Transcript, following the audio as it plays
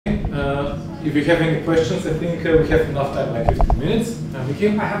if you have any questions, I think we have enough time, like 15 minutes.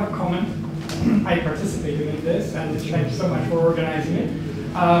 Vicky? I have a comment. I participated in this, and thank you so much for organizing it.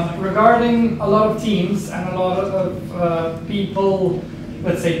 Regarding a lot of teams and a lot of people,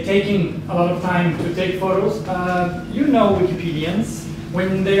 let's say, taking a lot of time to take photos, you know Wikipedians,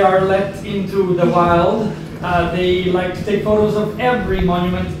 when they are let into the wild, they like to take photos of every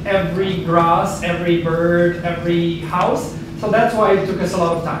monument, every grass, every bird, every house. So that's why it took us a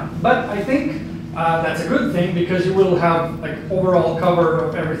lot of time. But I think that's a good thing, because you will have like overall cover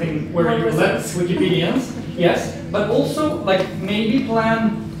of everything where you let Wikipedians. Yes, but also like maybe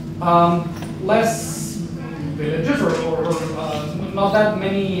plan less villages or not that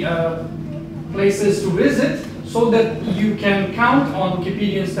many places to visit, so that you can count on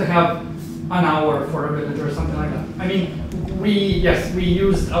Wikipedians to have an hour for a village or something like that. I mean, we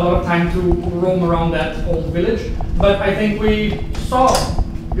used a lot of time to roam around that old village, but I think we saw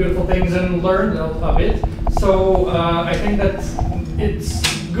beautiful things and learned a bit. So I think that it's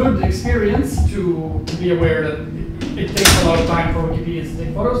good experience to be aware that it takes a lot of time for Wikipedians to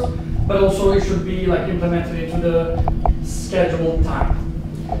take photos, but also it should be like implemented into the scheduled time.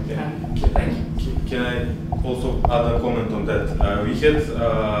 And thank you. Can I also add a comment on that? We had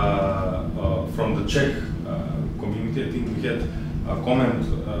from the Czech community, I think we had a comment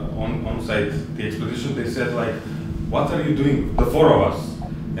on site the expedition. They said like, "What are you doing, the four of us?"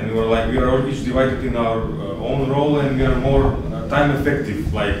 And we were like, "We are all each divided in our own role, and we are more time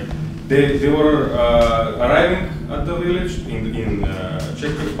effective." Like they were arriving at the village in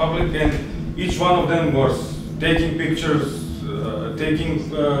Czech Republic, and each one of them was taking pictures,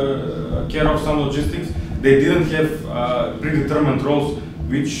 taking care of some logistics. They didn't have predetermined roles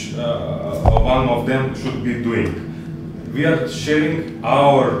which one of them should be doing. We are sharing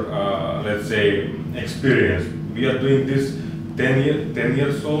our, let's say, experience. We are doing this 10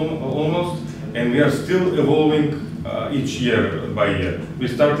 years almost, and we are still evolving each year by year. We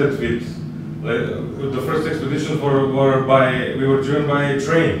started with, the first expeditions we were driven by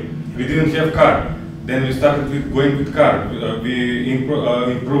train. We didn't have car. Then we started with going with car. We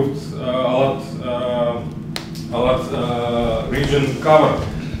improved a lot region covered.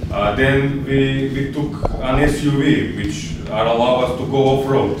 Then we took an SUV, which allow us to go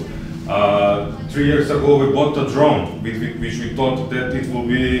off-road. 3 years ago we bought a drone, which we thought that it will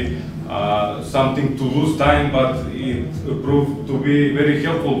be something to lose time, but it proved to be very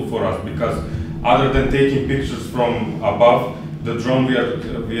helpful for us, because other than taking pictures from above, the drone we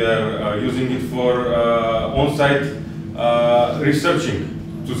are using it for on-site researching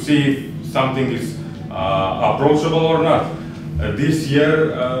to see if something is approachable or not. This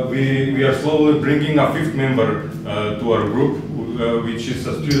year we are slowly bringing a fifth member to our group, which is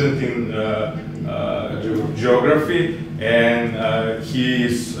a student in geography, and he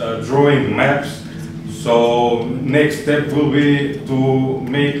is drawing maps. So next step will be to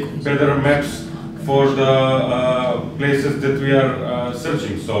make better maps for the places that we are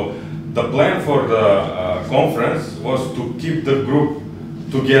searching. So the plan for the conference was to keep the group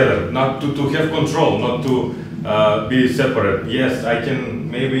together, not to have control, not to be separate. Yes, I can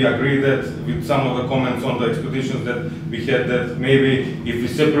maybe agree that with some of the comments on the expeditions that we had, that maybe if we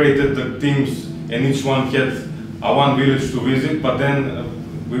separated the teams and each one had one village to visit, but then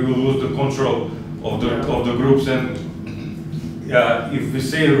we will lose the control of the groups. And if we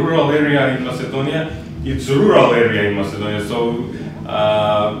say rural area in Macedonia, it's a rural area in Macedonia. So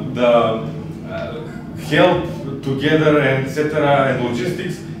the help together and etc. and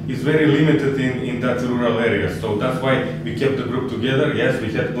logistics is very limited in that rural area. So that's why we kept the group together. Yes,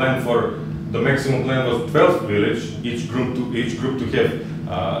 we had planned for, the maximum plan was 12 village, each group to have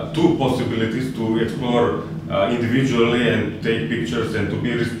 2 possibilities to explore individually and take pictures and to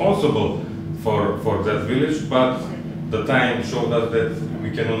be responsible for that village. But the time showed us that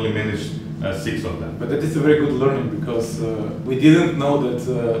we can only manage 6 of them. But that is a very good learning, because we didn't know that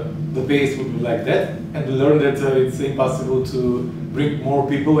the pace would be like that, and we learned that it's impossible to bring more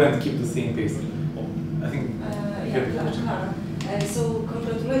people and keep the same pace. I think. So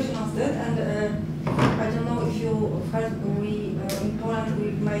congratulations on that, and I don't know if you heard, in Poland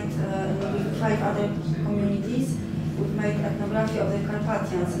we made with 5 other communities, we made ethnography of the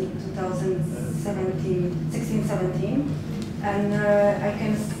Carpathians in 2016-17, and I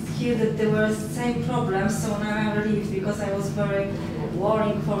can hear that there were same problems. So now I'm relieved, because I was very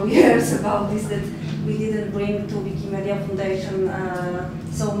worrying for years about this, that we didn't bring to Wikimedia Foundation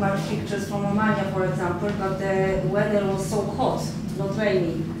so much pictures from Romania, for example, but the weather was so hot, not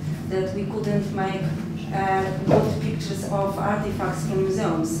rainy, that we couldn't make good pictures of artifacts from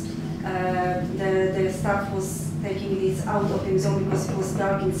museums. The staff was taking this out of the museum because it was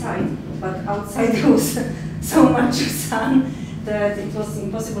dark inside, but outside there was so much sun that it was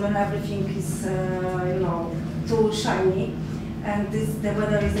impossible, and everything is, you know, too shiny. And the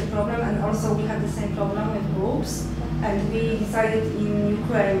weather is the problem, and also we had the same problem with groups, and we decided in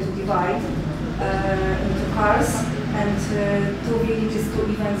Ukraine to divide into cars and 2 villages, 2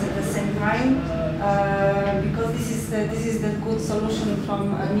 events at the same time, because this is the good solution from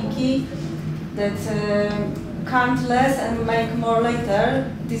Miki, that count less and make more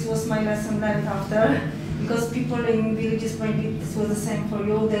later. This was my lesson learned after, because people in villages, maybe this was the same for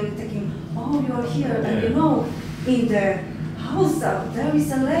you, they were thinking, oh, you're here, and you know, in the house up there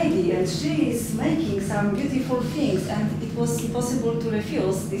is a lady and she is making some beautiful things, and it was impossible to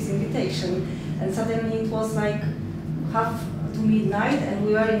refuse this invitation. And suddenly it was like half to midnight, and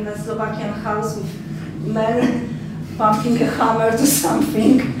we were in a Slovakian house with men pumping a hammer to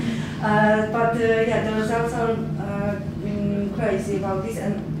something. Yeah, the results are crazy about this.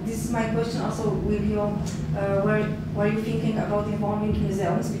 And this is my question also, will you, were you thinking about involving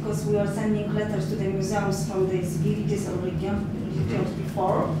museums? Because we are sending letters to the museums from these villages or regions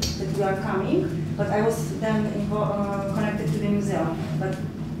before that we are coming, but I was then connected to the museum. But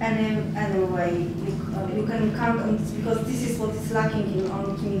anyway, you can count on this, because this is what is lacking on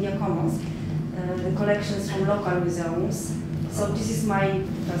Wikimedia Commons, the collections from local museums. So this is my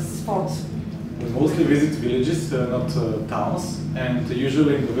spot. We mostly visit villages, not towns, and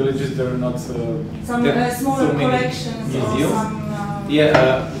usually in the villages there are not some smaller so collections museums. Or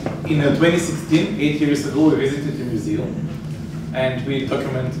some, in 2016, 8 years ago, we visited a museum, and we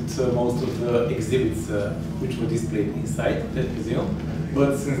documented most of the exhibits which were displayed inside that museum.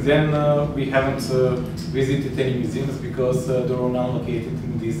 But since then, we haven't visited any museums because they were not located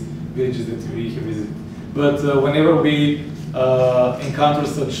in these villages that we have visited. But whenever we encounter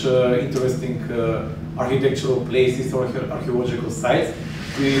such interesting architectural places or archaeological sites,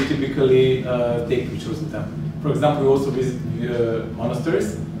 we typically take pictures of them. For example, we also visit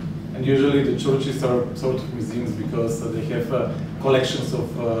monasteries, and usually the churches are sort of museums because they have collections of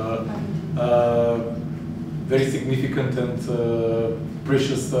very significant and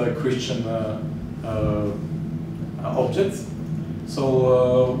precious Christian objects.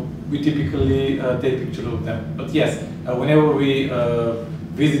 So we typically take pictures of them. But yes, whenever we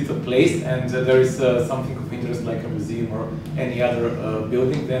visit a place and there is something of interest like a museum or any other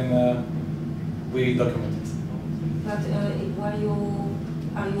building, then we document it. But are you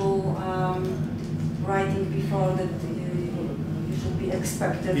writing before that you should be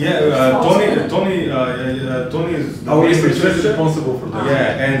expected? Yeah, Tony is the our main researcher is researcher. responsible for that.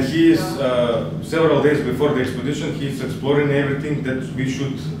 Yeah, and he is several days before the expedition, he's exploring everything that we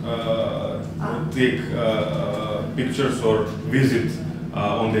should take pictures or visit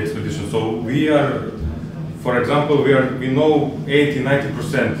on the expedition. So we are, for example, we know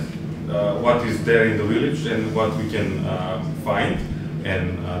 80–90% what is there in the village and what we can find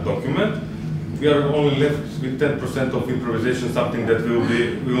and document. We are only left with 10% of improvisation, something that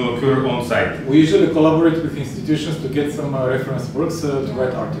will occur on site. We usually collaborate with institutions to get some reference works to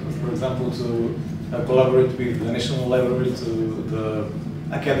write articles. For example, to collaborate with the National Library, to the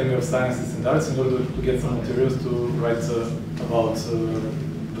Academy of Sciences and Arts, in order to get some materials to write about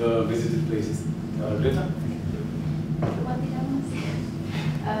the visited places. Greta? What did I want to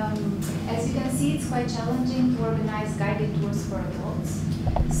say? As you can see, it's quite challenging to organize guided tours for adults.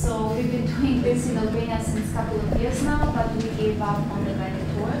 So we've been doing this in Albania since a couple of years now, but we gave up on the guided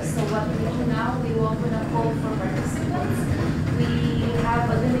tours. So what we do now, we open a call for participants. We have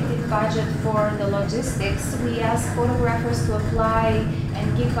a limited budget for the logistics. We ask photographers to apply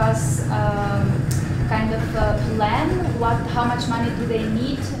and give us kind of a plan, how much money do they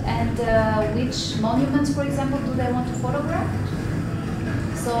need, and which monuments, for example, do they want to photograph.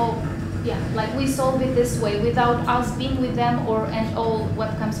 So yeah, like we solve it this way without us being with them and all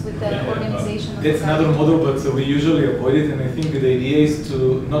what comes with the organization. That's another model, but we usually avoid it, and I think the idea is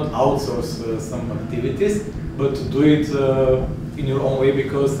to not outsource some activities, but to do it in your own way,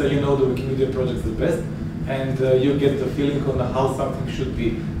 because you know the Wikimedia project the best, and you get the feeling on how something should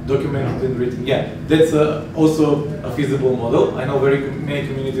be documented and written. Yeah, that's also a feasible model. I know very many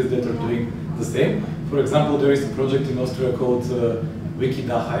communities that are doing the same. For example, there is a project in Austria called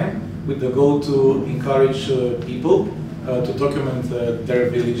WikiOutdoor, with the goal to encourage people to document their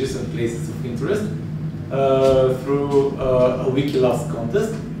villages and places of interest through a WikiLoves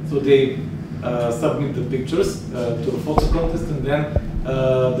contest. So they submit the pictures to a photo contest, and then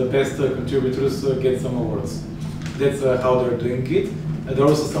the best contributors get some awards. That's how they're doing it. There are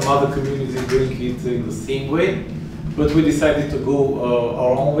also some other communities doing it in the same way. but we decided to go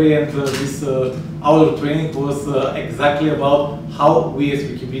our own way, and this outdoor training was exactly about how we as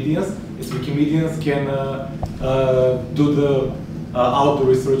Wikimedians can do the outdoor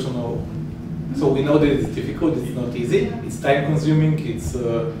research on our own. So we know that it's difficult, it's not easy, it's time consuming, it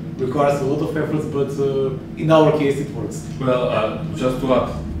requires a lot of efforts, but in our case it works. Well, just to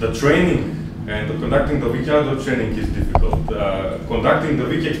add, the training and conducting the WikiOutdoor training is difficult. Conducting the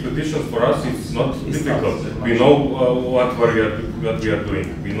Wiki expeditions for us is not difficult. We know what we are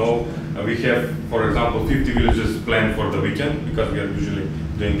doing. We know we have, for example, 50 villages planned for the weekend, because we are usually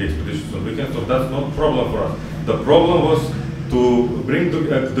doing the expeditions on weekends, so that's not a problem for us. The problem was to bring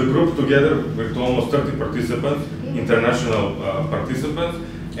the group together with almost 30 participants, international participants,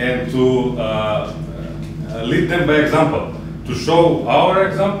 and to lead them by example, to show our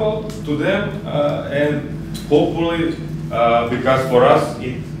example to them, and hopefully, because for us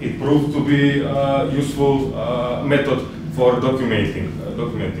it proved to be a useful method for documenting.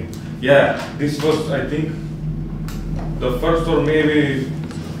 Yeah, this was, I think, the first or maybe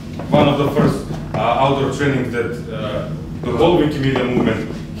one of the first outdoor trainings that the whole Wikimedia movement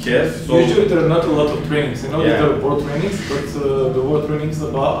has. So usually there are not a lot of trainings. You know, there are board trainings, but the board trainings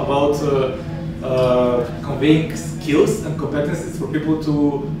about conveying skills and competencies for people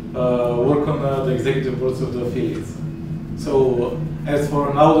to work on the executive boards of the affiliates. So as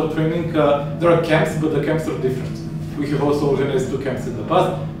for an outdoor training, there are camps, but the camps are different. We have also organized 2 camps in the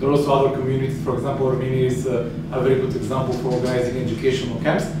past. There are also other communities. For example, Armenia is a very good example for organizing educational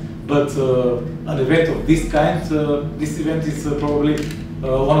camps. But an event of this kind, this event is probably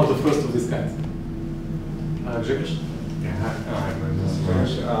one of the first of this kind. Grzegorz?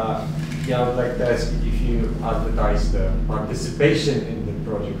 Yeah, I would like to ask if you advertise the participation in the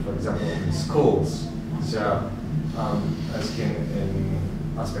project, for example, in schools. So, asking in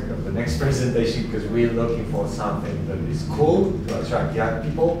aspect of the next presentation, because we're looking for something that is cool to attract young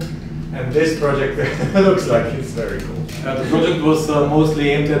people. And this project looks like it's very cool. The project was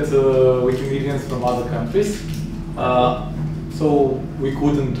mostly aimed at Wikimedians from other countries, so we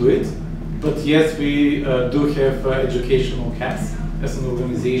couldn't do it. But yes, we do have educational camps as an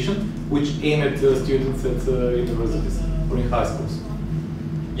organization, which aim at students at universities or in high schools.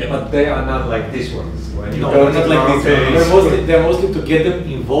 Yeah, but they are not like these ones. When you No, go not to like this. mountains. They're mostly to get them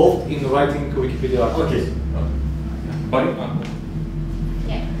involved in writing Wikipedia articles. Okay.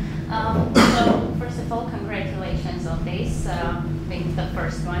 So first of all, congratulations on this, being the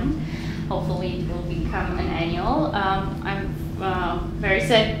first one. Hopefully it will become an annual. I'm very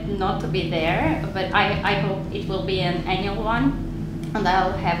sad not to be there, but I hope it will be an annual one, and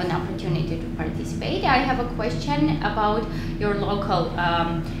I'll have an opportunity to participate. I have a question about your local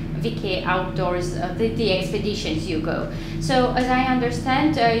Wiki Outdoors, the expeditions you go. So as I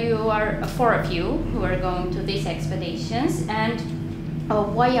understand, you are 4 of you who are going to these expeditions, and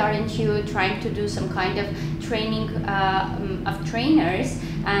why aren't you trying to do some kind of training of trainers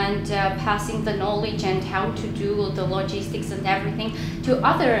and passing the knowledge and how to do the logistics and everything to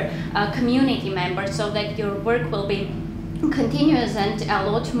other community members, so that your work will be continuous and a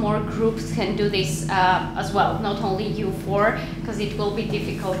lot more groups can do this as well, not only you 4, because it will be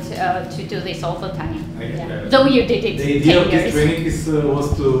difficult to do this all the time. Though you did it 10 years. The idea of this training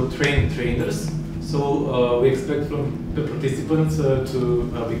was to train trainers. So we expect from the participants to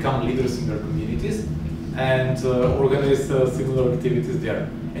become leaders in their communities and organize similar activities there.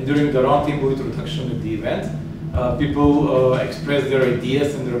 And during the roundtable introduction at the event, people express their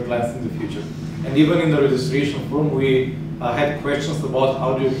ideas and their plans in the future. And even in the registration form, we had questions about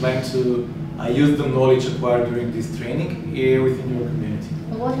how do you plan to use the knowledge acquired during this training within your community.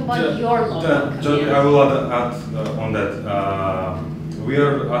 What about your local community? I will add on that. We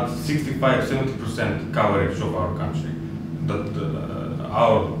are at 65–70% coverage of our country,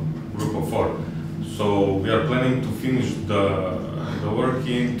 our group of 4. So we are planning to finish the work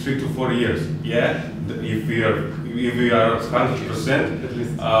in 3 to 4 years. Yeah, if we are at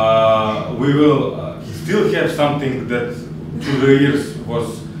 100%, we will still have something that through the years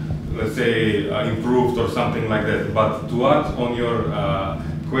was, let's say, improved or something like that. But to add on your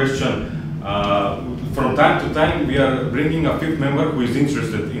question, from time to time we are bringing a 5th member who is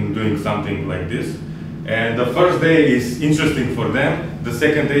interested in doing something like this. And the first day is interesting for them. The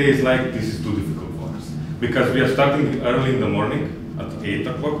second day is like, this is too difficult for us. Because we are starting early in the morning at 8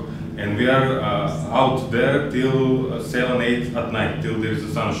 o'clock. And we are out there till 7, 8 at night, till there is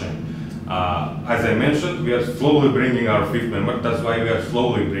the sunshine. As I mentioned, we are slowly bringing our 5th member. That's why we are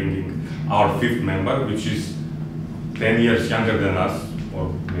slowly bringing our 5th member, which is 10 years younger than us,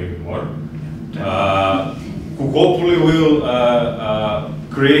 or maybe more, who hopefully will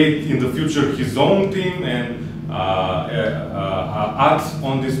create in the future his own team and add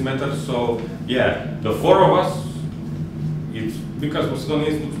on this matter. So yeah, the four of us, it's because Macedonia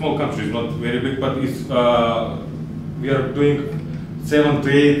is a small country, it's not very big, but it's we are doing 7 to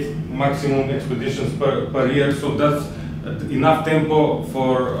 8 maximum expeditions per year. So that's enough tempo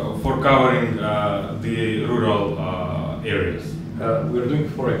for covering the rural areas. We're doing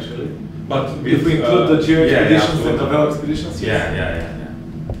 4 actually. But If we include the geo expeditions and the well expeditions, yes. Yeah.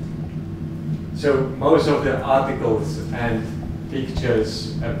 So most of the articles and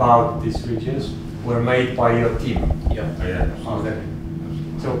pictures about these regions were made by your team. Yeah. Okay.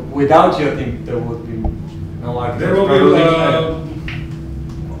 So without your team, there would be no articles. There will be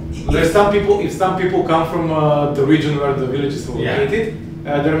if some people come from the region where the village is located,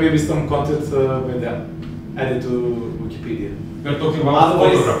 there may be some content by them added to Wikipedia. We're talking about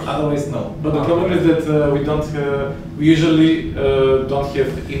photographs. Otherwise, no. But the problem is that we usually don't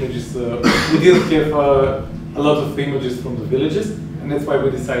have images. We didn't have a lot of images from the villages, and that's why we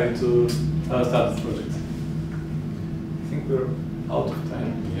decided to start this project. I think we're out of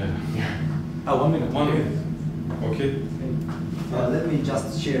time. Yeah. 1 minute. 1 minute. Okay. Let me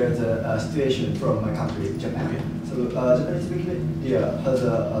just share the situation from my country, Japan. So Japanese Wikimedia has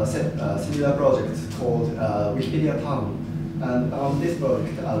a similar project called Wikipedia Town. And on this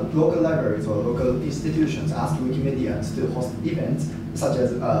project, local libraries or local institutions ask Wikimedians to host events such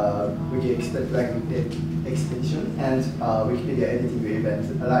as Wiki Expedition and Wikipedia editing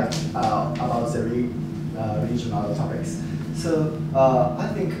events like about the regional topics. So I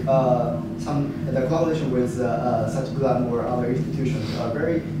think the collaboration with such GLAM or other institutions are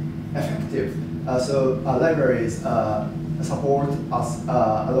very effective. So libraries support us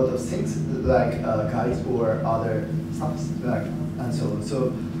a lot of things like guides or other stuff and so on.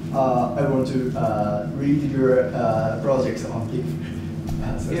 So I want to read your projects on DIF.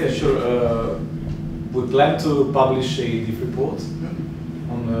 Yeah, sure. We plan to publish a DIF report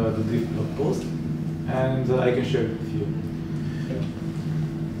on the DIF blog post, and I can share it with you.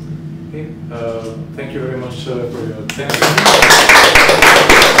 Okay. Thank you very much for your attention.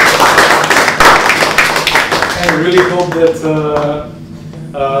 I really hope that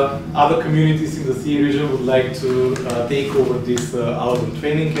other communities in the CE region would like to take over this outdoor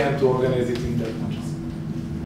training and to organize it in